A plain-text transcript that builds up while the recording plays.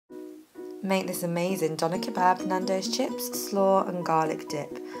Make this amazing doner kebab, Nando's chips, slaw and garlic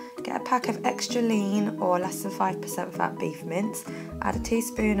dip. Get a pack of extra lean or less than 5% fat beef mince, add a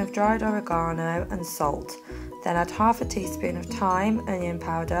teaspoon of dried oregano and salt. Then add half a teaspoon of thyme, onion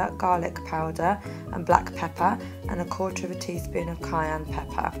powder, garlic powder and black pepper and a quarter of a teaspoon of cayenne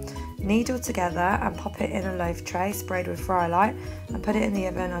pepper. Knead all together and pop it in a loaf tray sprayed with fry light and put it in the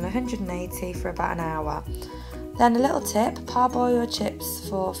oven on 180 for about an hour. Then a little tip, parboil your chips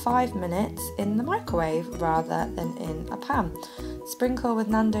for 5 minutes in the microwave rather than in a pan. Sprinkle with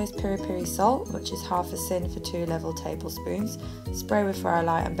NANDOS PIRI PIRI salt, which is half a sin for 2 level tablespoons. Spray with fry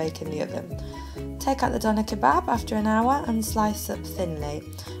light and bake in the oven. Take out the doner kebab after an hour and slice up thinly.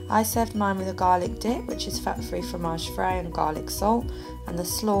 I served mine with a garlic dip, which is fat-free fromage frais and garlic salt, and the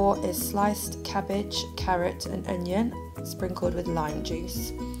slaw is sliced cabbage, carrot and onion sprinkled with lime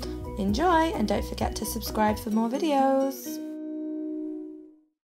juice. Enjoy, and don't forget to subscribe for more videos.